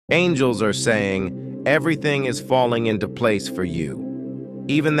Angels are saying, everything is falling into place for you.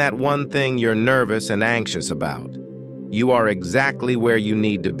 Even that one thing you're nervous and anxious about. You are exactly where you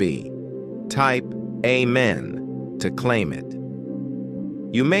need to be. Type Amen to claim it.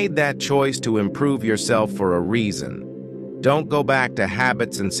 You made that choice to improve yourself for a reason. Don't go back to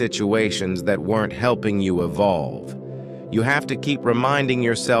habits and situations that weren't helping you evolve. You have to keep reminding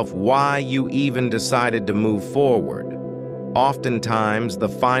yourself why you even decided to move forward. Oftentimes, the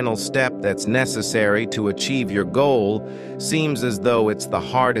final step that's necessary to achieve your goal seems as though it's the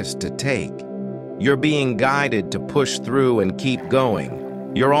hardest to take. You're being guided to push through and keep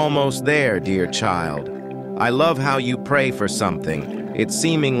going. You're almost there, dear child. I love how you pray for something. It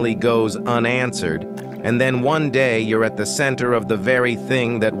seemingly goes unanswered, and then one day you're at the center of the very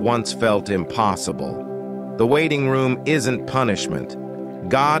thing that once felt impossible. The waiting room isn't punishment.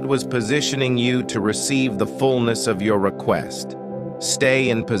 God was positioning you to receive the fullness of your request. Stay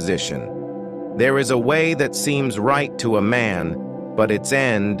in position. There is a way that seems right to a man, but its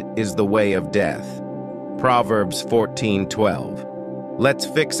end is the way of death. Proverbs 14:12. Let's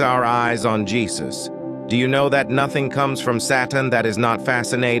fix our eyes on Jesus. Do you know that nothing comes from Satan that is not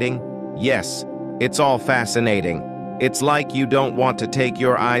fascinating? Yes, it's all fascinating. It's like you don't want to take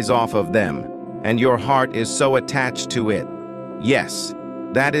your eyes off of them, and your heart is so attached to it. Yes,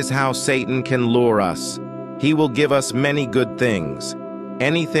 that is how Satan can lure us. He will give us many good things,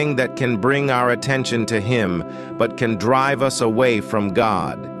 anything that can bring our attention to him, but can drive us away from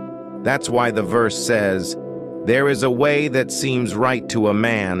God. That's why the verse says, "There is a way that seems right to a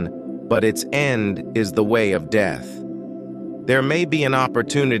man, but its end is the way of death." There may be an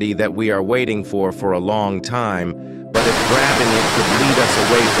opportunity that we are waiting for a long time, but if grabbing it could lead us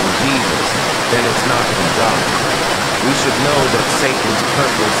away from Jesus, then it's not from God. We should know that Satan's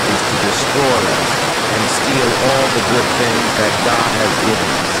purpose is to destroy us and steal all the good things that God has given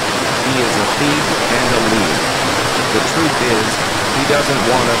us. He is a thief and a leader. The truth is, he doesn't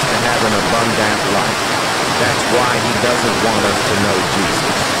want us to have an abundant life. That's why he doesn't want us to know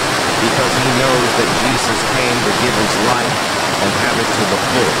Jesus. Because he knows that Jesus came to give us life and have it to the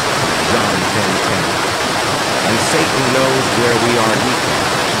full. John 10:10. And Satan knows where we are weak at.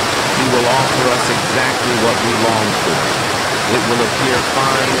 He will offer us exactly what we long for. It will appear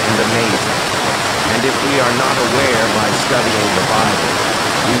fine and amazing. And if we are not aware by studying the Bible,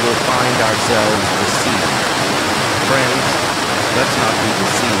 we will find ourselves deceived. Friends, let's not be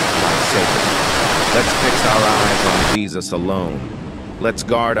deceived by Satan. Let's fix our eyes on Jesus alone. Let's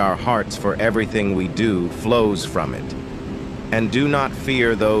guard our hearts, for everything we do flows from it. And do not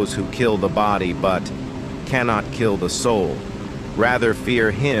fear those who kill the body but cannot kill the soul. Rather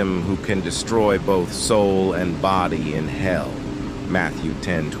fear him who can destroy both soul and body in hell. Matthew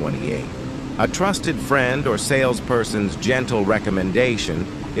 10:28. A trusted friend or salesperson's gentle recommendation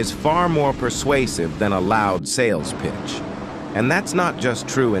is far more persuasive than a loud sales pitch. And that's not just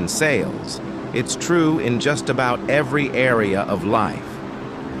true in sales. It's true in just about every area of life.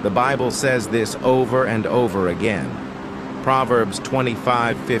 The Bible says this over and over again. Proverbs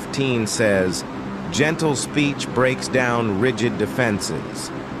 25:15 says, "Gentle speech breaks down rigid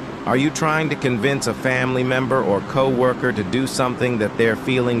defenses." Are you trying to convince a family member or co-worker to do something that they're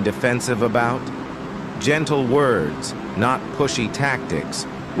feeling defensive about? Gentle words, not pushy tactics,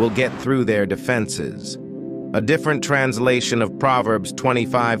 will get through their defenses. A different translation of Proverbs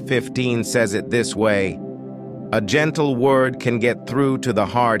 25:15 says it this way: "A gentle word can get through to the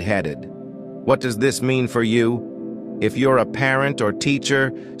hard-headed." What does this mean for you? If you're a parent or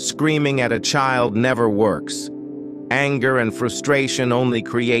teacher, screaming at a child never works. Anger and frustration only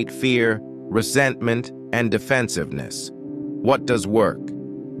create fear, resentment, and defensiveness. What does work?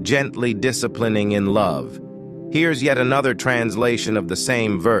 Gently disciplining in love. Here's yet another translation of the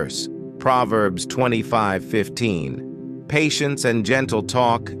same verse, Proverbs 25:15. Patience and gentle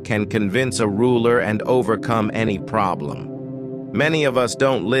talk can convince a ruler and overcome any problem. Many of us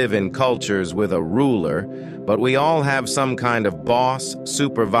don't live in cultures with a ruler, but we all have some kind of boss,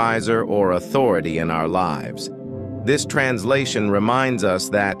 supervisor, or authority in our lives. This translation reminds us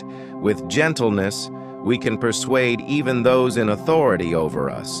that, with gentleness, we can persuade even those in authority over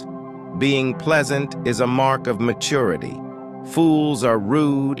us. Being pleasant is a mark of maturity. Fools are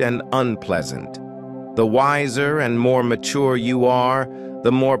rude and unpleasant. The wiser and more mature you are,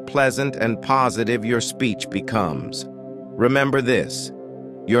 the more pleasant and positive your speech becomes. Remember this: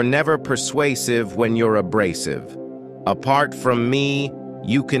 you're never persuasive when you're abrasive. Apart from me,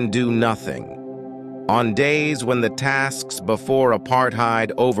 you can do nothing. On days when the tasks before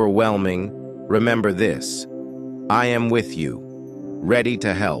apartheid overwhelming, remember this: I am with you, ready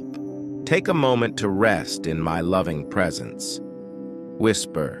to help. Take a moment to rest in my loving presence.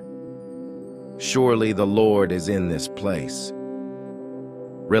 Whisper, "Surely the Lord is in this place."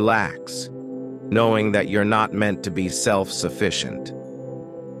 Relax, knowing that you're not meant to be self-sufficient.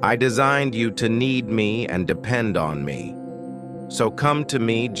 I designed you to need me and depend on me. So come to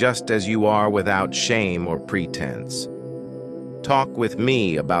me just as you are without shame or pretense. Talk with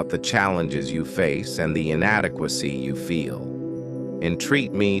me about the challenges you face and the inadequacy you feel.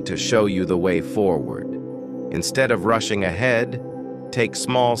 Entreat me to show you the way forward. Instead of rushing ahead, take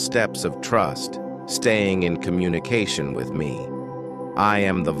small steps of trust, staying in communication with me. I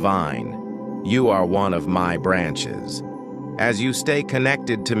am the vine. You are one of my branches. As you stay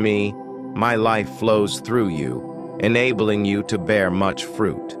connected to me, my life flows through you, enabling you to bear much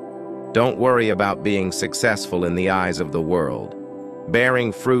fruit. Don't worry about being successful in the eyes of the world.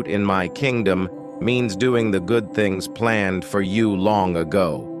 Bearing fruit in my kingdom means doing the good things planned for you long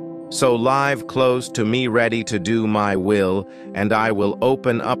ago. So live close to me, ready to do my will, and I will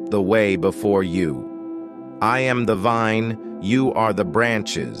open up the way before you. I am the vine, you are the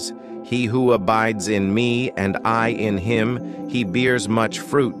branches. He who abides in me and I in him, he bears much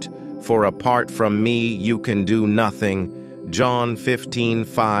fruit. For apart from me you can do nothing. John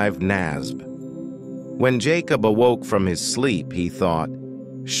 15:5 NASB. When Jacob awoke from his sleep, he thought,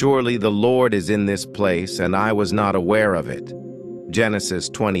 "Surely the Lord is in this place, and I was not aware of it." Genesis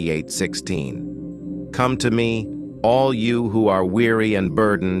 28:16. Come to me, all you who are weary and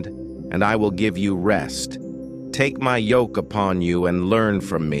burdened, and I will give you rest. Take my yoke upon you and learn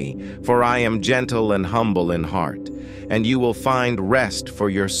from me, for I am gentle and humble in heart, and you will find rest for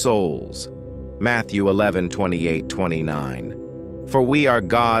your souls. Matthew 11:28-29. For we are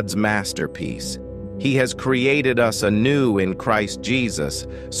God's masterpiece. He has created us anew in Christ Jesus,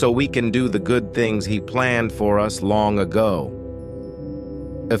 so we can do the good things He planned for us long ago.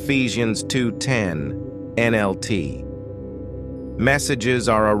 Ephesians 2:10, NLT. Messages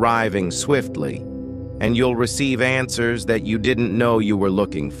are arriving swiftly, and you'll receive answers that you didn't know you were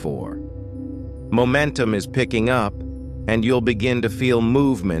looking for. Momentum is picking up, and you'll begin to feel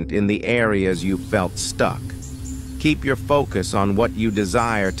movement in the areas you felt stuck. Keep your focus on what you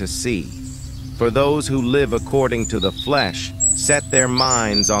desire to see. For those who live according to the flesh set their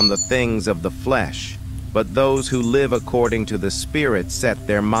minds on the things of the flesh, but those who live according to the Spirit set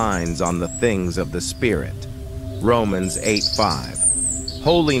their minds on the things of the Spirit. Romans 8:5.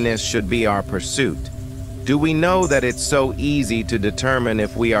 Holiness should be our pursuit. Do we know that it's so easy to determine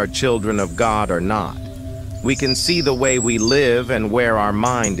if we are children of God or not? We can see the way we live and where our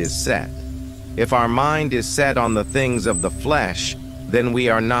mind is set. If our mind is set on the things of the flesh, then we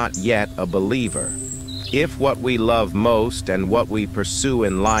are not yet a believer. If what we love most and what we pursue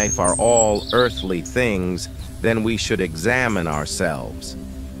in life are all earthly things, then we should examine ourselves.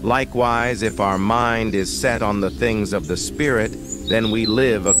 Likewise, if our mind is set on the things of the Spirit, then we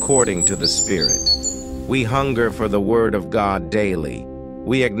live according to the Spirit. We hunger for the Word of God daily.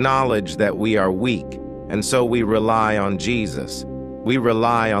 We acknowledge that we are weak, and so we rely on Jesus. We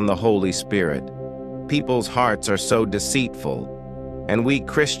rely on the Holy Spirit. People's hearts are so deceitful, and we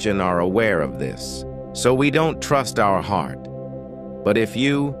Christians are aware of this. So we don't trust our heart. But if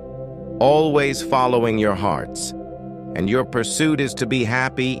you, always following your hearts, and your pursuit is to be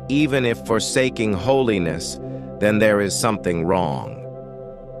happy even if forsaking holiness, then there is something wrong.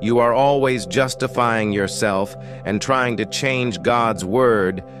 You are always justifying yourself and trying to change God's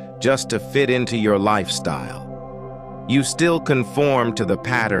word just to fit into your lifestyle. You still conform to the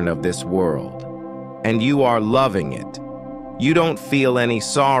pattern of this world, and you are loving it. You don't feel any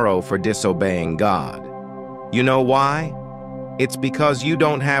sorrow for disobeying God. You know why? It's because you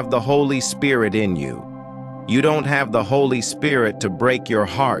don't have the Holy Spirit in you. You don't have the Holy Spirit to break your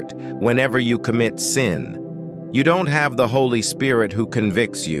heart whenever you commit sin. You don't have the Holy Spirit who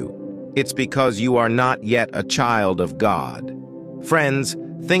convicts you. It's because you are not yet a child of God. Friends,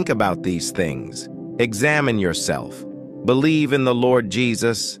 think about these things. Examine yourself. Believe in the Lord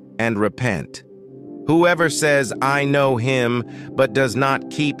Jesus and repent. Whoever says, "I know him," but does not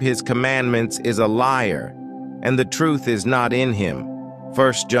keep his commandments is a liar, and the truth is not in him.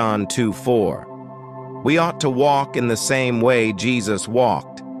 1 John 2:4. We ought to walk in the same way Jesus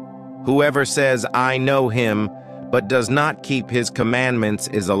walked. Whoever says, "I know him," but does not keep his commandments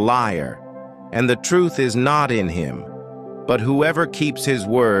is a liar, and the truth is not in him. But whoever keeps his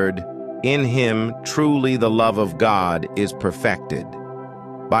word, in him truly the love of God is perfected.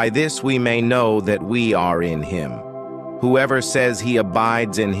 By this we may know that we are in him. Whoever says he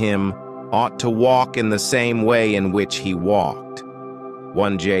abides in him ought to walk in the same way in which he walked.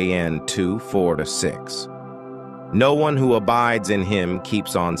 1 John 2:4-6. No one who abides in him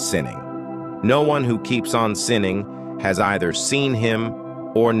keeps on sinning. No one who keeps on sinning has either seen him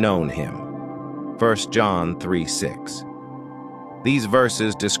or known him. 1 John 3:6. These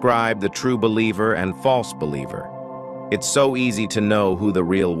verses describe the true believer and false believer. It's so easy to know who the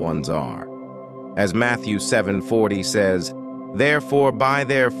real ones are. As Matthew 7:40 says, "Therefore by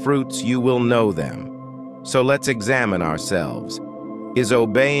their fruits you will know them." So let's examine ourselves. Is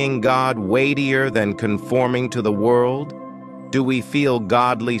obeying God weightier than conforming to the world? Do we feel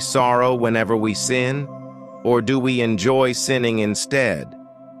godly sorrow whenever we sin? Or do we enjoy sinning instead?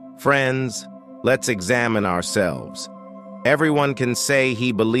 Friends, let's examine ourselves. Everyone can say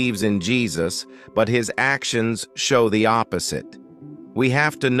he believes in Jesus, but his actions show the opposite. We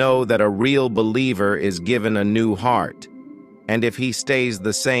have to know that a real believer is given a new heart, and if he stays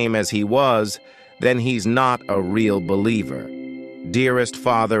the same as he was, then he's not a real believer. Dearest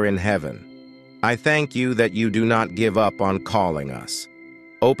Father in heaven, I thank you that you do not give up on calling us.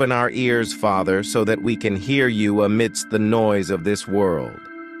 Open our ears, Father, so that we can hear you amidst the noise of this world.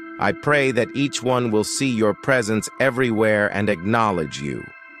 I pray that each one will see your presence everywhere and acknowledge you.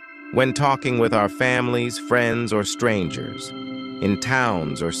 When talking with our families, friends, or strangers, in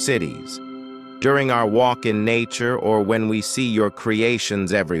towns or cities, during our walk in nature, or when we see your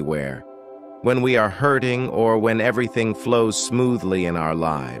creations everywhere, when we are hurting or when everything flows smoothly in our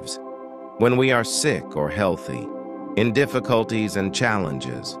lives, when we are sick or healthy, in difficulties and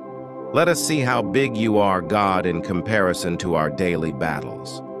challenges. Let us see how big you are, God, in comparison to our daily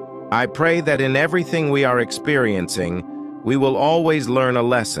battles. I pray that in everything we are experiencing, we will always learn a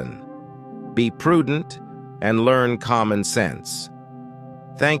lesson, be prudent, and learn common sense.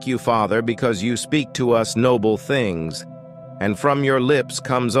 Thank you, Father, because you speak to us noble things, and from your lips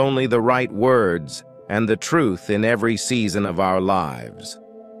comes only the right words and the truth in every season of our lives.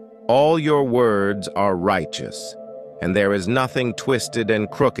 All your words are righteous, and there is nothing twisted and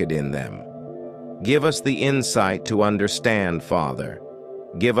crooked in them. Give us the insight to understand, Father.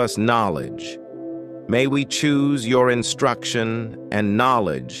 Give us knowledge. May we choose your instruction and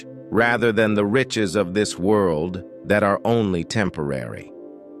knowledge rather than the riches of this world that are only temporary.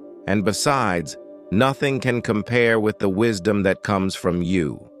 And besides, nothing can compare with the wisdom that comes from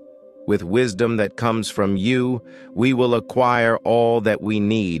you. With wisdom that comes from you, we will acquire all that we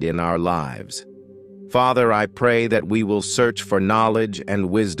need in our lives. Father, I pray that we will search for knowledge and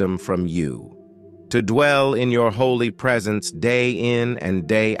wisdom from you, to dwell in your holy presence day in and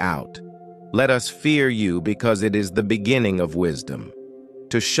day out. Let us fear you because it is the beginning of wisdom,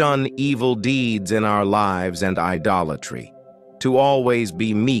 to shun evil deeds in our lives and idolatry, to always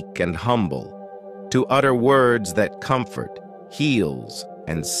be meek and humble, to utter words that comfort, heals,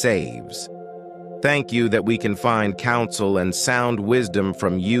 and saves. Thank you that we can find counsel and sound wisdom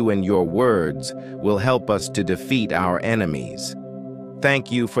from you, and your words will help us to defeat our enemies.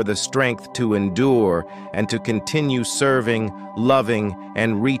 Thank you for the strength to endure and to continue serving, loving,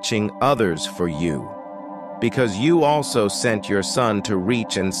 and reaching others for you, because you also sent your Son to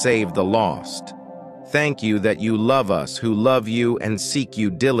reach and save the lost. Thank you that you love us who love you and seek you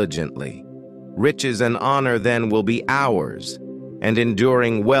diligently. Riches and honor then will be ours, and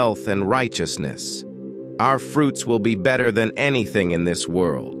enduring wealth and righteousness. Our fruits will be better than anything in this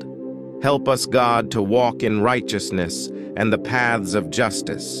world. Help us, God, to walk in righteousness and the paths of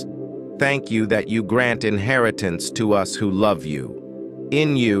justice. Thank you that you grant inheritance to us who love you.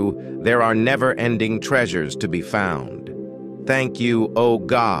 In you, there are never-ending treasures to be found. Thank you, O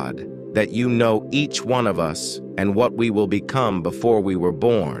God, that you know each one of us and what we will become before we were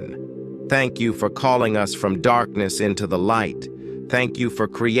born. Thank you for calling us from darkness into the light. Thank you for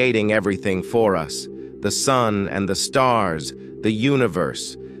creating everything for us, the sun and the stars, the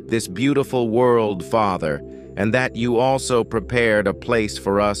universe, this beautiful world, Father, and that you also prepared a place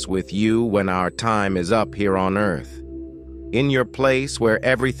for us with you when our time is up here on earth. In your place where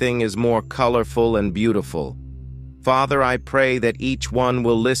everything is more colorful and beautiful. Father, I pray that each one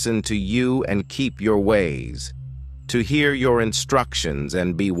will listen to you and keep your ways, to hear your instructions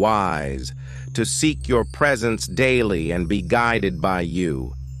and be wise, to seek your presence daily and be guided by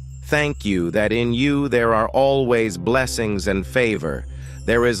you. Thank you that in you there are always blessings and favor.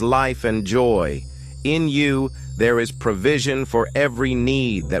 There is life and joy. In you there is provision for every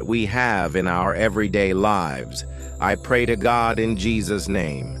need that we have in our everyday lives. I pray to God in Jesus'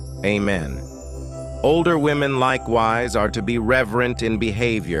 name. Amen. Older women likewise are to be reverent in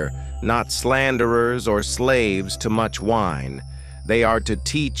behavior, not slanderers or slaves to much wine. They are to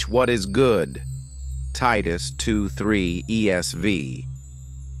teach what is good. Titus 2:3 ESV.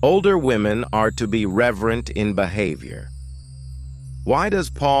 Older women are to be reverent in behavior. Why does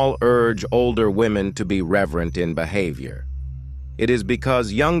Paul urge older women to be reverent in behavior? It is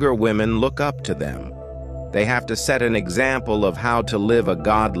because younger women look up to them. They have to set an example of how to live a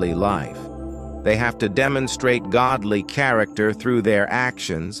godly life. They have to demonstrate godly character through their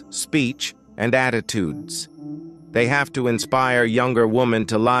actions, speech, and attitudes. They have to inspire younger women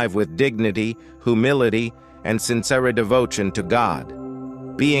to live with dignity, humility, and sincere devotion to God.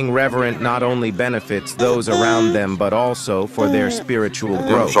 Being reverent not only benefits those around them but also for their spiritual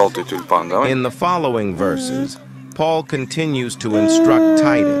growth. In the following verses, Paul continues to instruct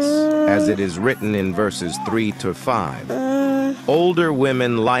Titus, as it is written in verses 3 to 5. Older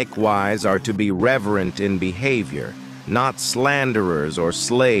women likewise are to be reverent in behavior, not slanderers or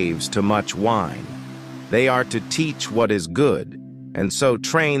slaves to much wine. They are to teach what is good, and so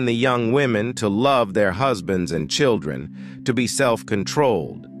train the young women to love their husbands and children, to be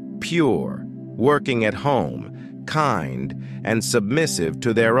self-controlled, pure, working at home, kind, and submissive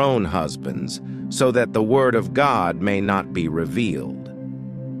to their own husbands, so that the word of God may not be revealed.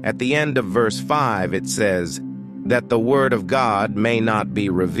 At the end of verse 5 it says, that the word of God may not be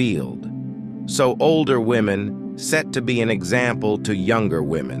revealed. So older women set to be an example to younger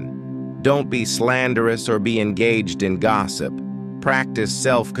women. Don't be slanderous or be engaged in gossip. Practice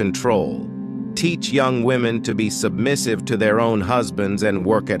self-control. Teach young women to be submissive to their own husbands and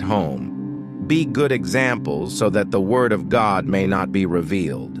work at home. Be good examples so that the word of God may not be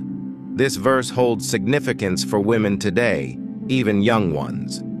revealed. This verse holds significance for women today, even young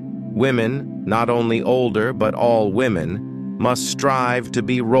ones. Women, not only older but all women, must strive to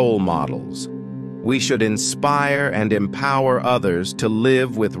be role models. We should inspire and empower others to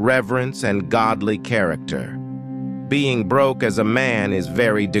live with reverence and godly character. Being broke as a man is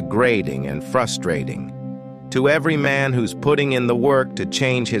very degrading and frustrating. To every man who's putting in the work to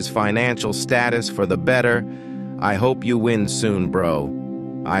change his financial status for the better, I hope you win soon, bro.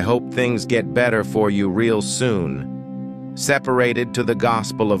 I hope things get better for you real soon. Separated to the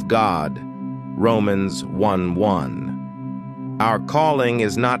gospel of God, Romans 1:1. Our calling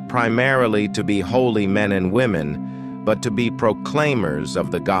is not primarily to be holy men and women, but to be proclaimers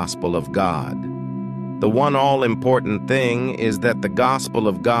of the gospel of God. The one all-important thing is that the gospel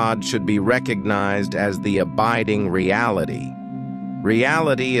of God should be recognized as the abiding reality.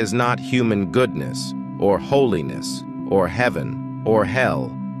 Reality is not human goodness, or holiness, or heaven, or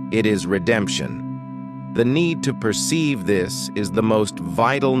hell. It is redemption. The need to perceive this is the most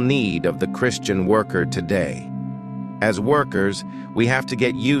vital need of the Christian worker today. As workers, we have to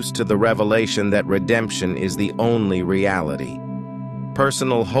get used to the revelation that redemption is the only reality.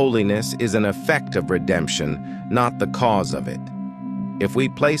 Personal holiness is an effect of redemption, not the cause of it. If we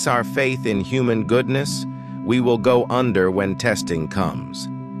place our faith in human goodness, we will go under when testing comes.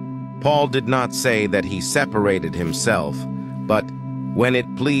 Paul did not say that he separated himself, but when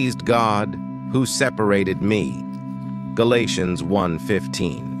it pleased God, who separated me. Galatians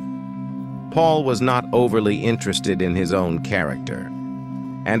 1:15. Paul was not overly interested in his own character.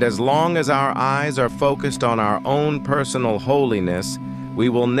 And as long as our eyes are focused on our own personal holiness, we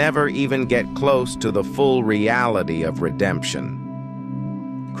will never even get close to the full reality of redemption.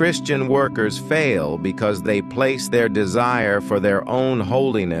 Christian workers fail because they place their desire for their own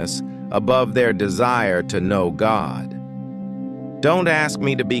holiness above their desire to know God. Don't ask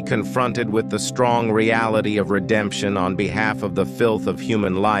me to be confronted with the strong reality of redemption on behalf of the filth of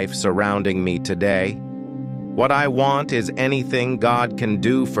human life surrounding me today. What I want is anything God can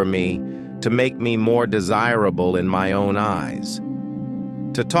do for me to make me more desirable in my own eyes.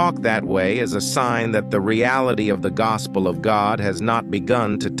 To talk that way is a sign that the reality of the gospel of God has not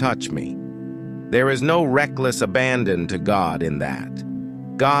begun to touch me. There is no reckless abandon to God in that.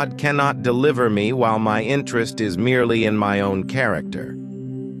 God cannot deliver me while my interest is merely in my own character.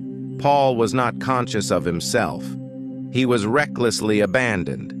 Paul was not conscious of himself. He was recklessly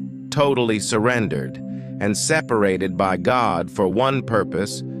abandoned, totally surrendered, and separated by God for one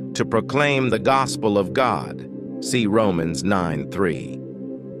purpose, to proclaim the gospel of God. See Romans 9:3.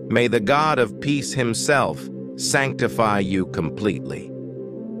 May the God of peace himself sanctify you completely.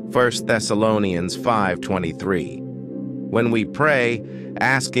 1 Thessalonians 5:23. When we pray,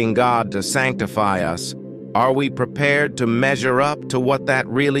 asking God to sanctify us, are we prepared to measure up to what that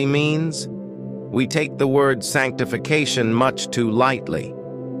really means? We take the word sanctification much too lightly.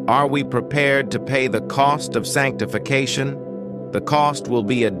 Are we prepared to pay the cost of sanctification? The cost will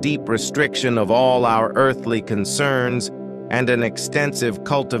be a deep restriction of all our earthly concerns and an extensive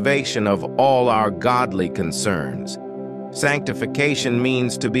cultivation of all our godly concerns. Sanctification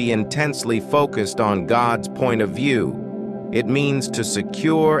means to be intensely focused on God's point of view. It means to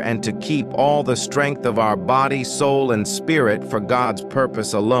secure and to keep all the strength of our body, soul, and spirit for God's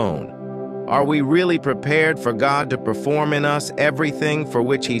purpose alone. Are we really prepared for God to perform in us everything for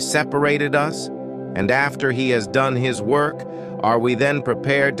which He separated us? And after he has done his work, are we then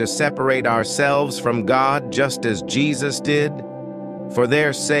prepared to separate ourselves from God just as Jesus did? For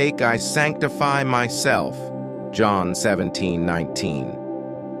their sake I sanctify myself. John 17:19.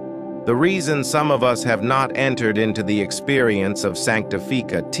 The reason some of us have not entered into the experience of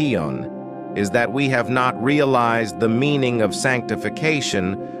sanctification is that we have not realized the meaning of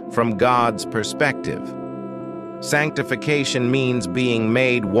sanctification from God's perspective. Sanctification means being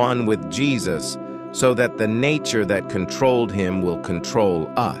made one with Jesus so that the nature that controlled him will control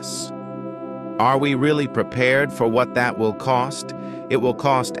us. Are we really prepared for what that will cost? It will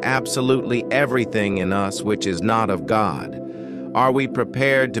cost absolutely everything in us which is not of God. Are we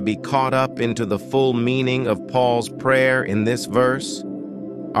prepared to be caught up into the full meaning of Paul's prayer in this verse?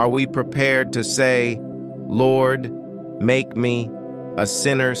 Are we prepared to say, Lord, make me, a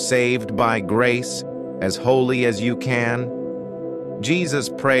sinner saved by grace, as holy as you can? Jesus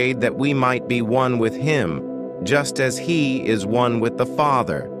prayed that we might be one with him, just as he is one with the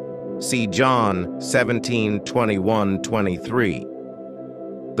Father. See John 17:21-23.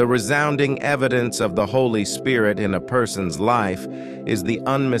 The resounding evidence of the Holy Spirit in a person's life is the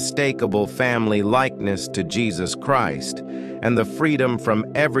unmistakable family likeness to Jesus Christ and the freedom from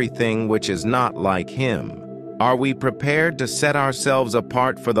everything which is not like him. Are we prepared to set ourselves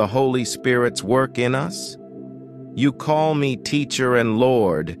apart for the Holy Spirit's work in us? You call me teacher and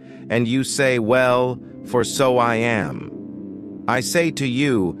Lord, and you say, well, for so I am. I say to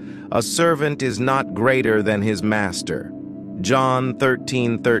you, a servant is not greater than his master. John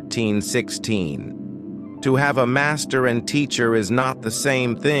 13:16. To have a master and teacher is not the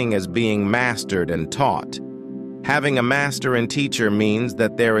same thing as being mastered and taught. Having a master and teacher means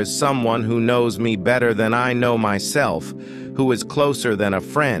that there is someone who knows me better than I know myself, who is closer than a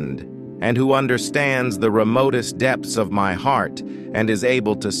friend, and who understands the remotest depths of my heart and is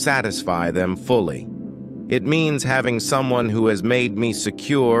able to satisfy them fully. It means having someone who has made me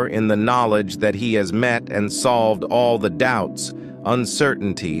secure in the knowledge that he has met and solved all the doubts,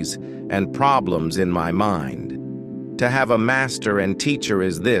 uncertainties, and problems in my mind. To have a master and teacher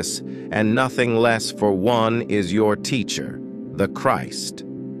is this, and nothing less, for one is your teacher, the Christ.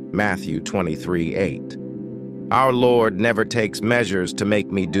 Matthew 23:8. Our Lord never takes measures to make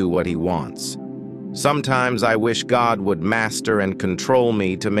me do what he wants. Sometimes I wish God would master and control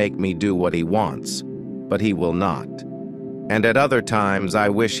me to make me do what he wants, but he will not. And at other times I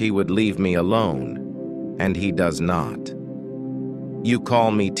wish he would leave me alone, and he does not. You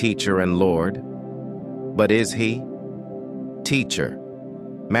call me teacher and Lord, but is he? Teacher,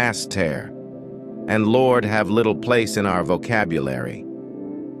 master, and Lord have little place in our vocabulary.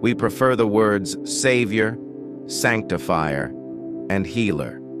 We prefer the words Savior, Sanctifier, and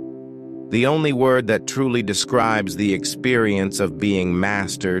Healer. The only word that truly describes the experience of being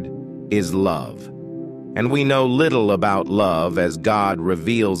mastered is love. And we know little about love as God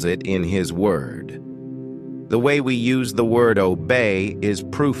reveals it in his word. The way we use the word obey is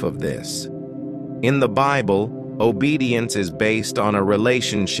proof of this. In the Bible, obedience is based on a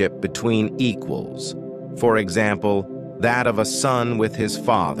relationship between equals. For example, that of a son with his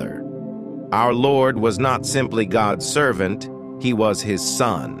father. Our Lord was not simply God's servant, he was his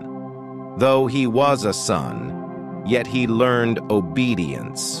son. Though he was a son, yet he learned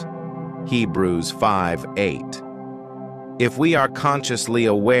obedience. Hebrews 5:8. If we are consciously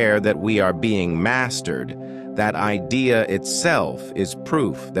aware that we are being mastered, that idea itself is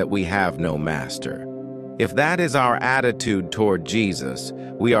proof that we have no master. If that is our attitude toward Jesus,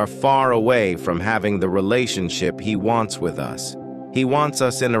 we are far away from having the relationship he wants with us. He wants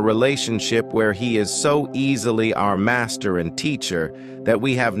us in a relationship where he is so easily our master and teacher that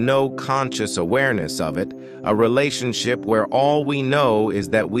we have no conscious awareness of it, a relationship where all we know is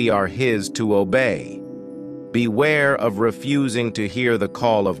that we are his to obey. Beware of refusing to hear the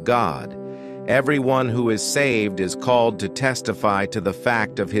call of God. Everyone who is saved is called to testify to the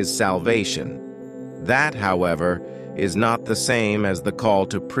fact of his salvation. That, however, is not the same as the call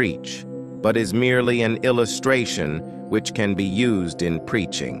to preach, but is merely an illustration which can be used in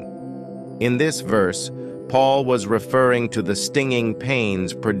preaching. In this verse, Paul was referring to the stinging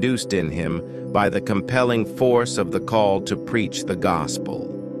pains produced in him by the compelling force of the call to preach the gospel.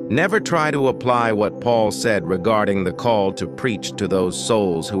 Never try to apply what Paul said regarding the call to preach to those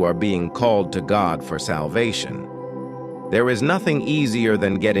souls who are being called to God for salvation. There is nothing easier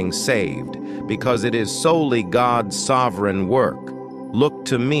than getting saved, because it is solely God's sovereign work. Look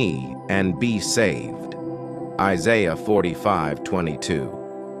to me and be saved. Isaiah 45:22.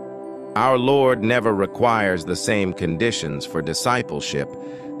 Our Lord never requires the same conditions for discipleship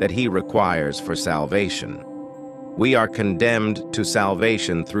that he requires for salvation. We are condemned to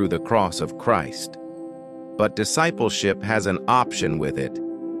salvation through the cross of Christ. but discipleship has an option with it,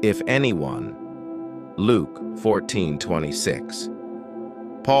 if anyone. Luke 14:26.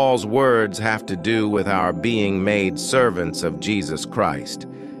 Paul's words have to do with our being made servants of Jesus Christ,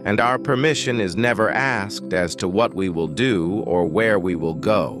 and our permission is never asked as to what we will do or where we will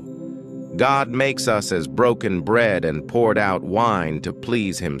go. God makes us as broken bread and poured out wine to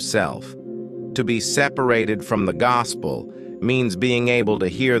please Himself. To be separated from the gospel means being able to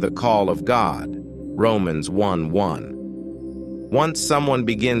hear the call of God, Romans 1:1. Once someone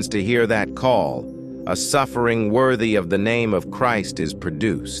begins to hear that call, a suffering worthy of the name of Christ is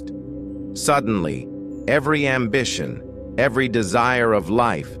produced. Suddenly, every ambition, every desire of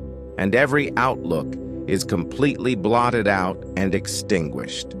life, and every outlook is completely blotted out and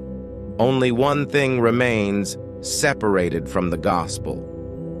extinguished. Only one thing remains, separated from the gospel.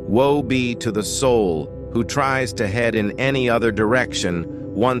 Woe be to the soul who tries to head in any other direction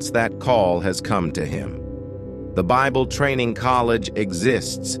once that call has come to him. The Bible Training College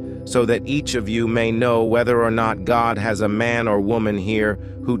exists so that each of you may know whether or not God has a man or woman here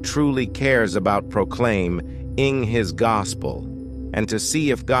who truly cares about proclaiming His gospel, and to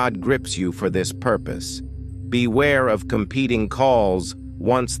see if God grips you for this purpose. Beware of competing calls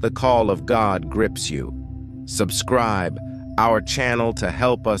once the call of God grips you. Subscribe our channel to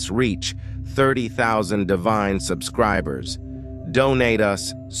help us reach 30,000 divine subscribers. Donate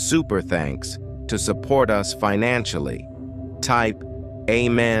us super thanks to support us financially. Type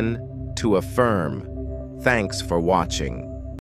Amen to affirm. Thanks for watching.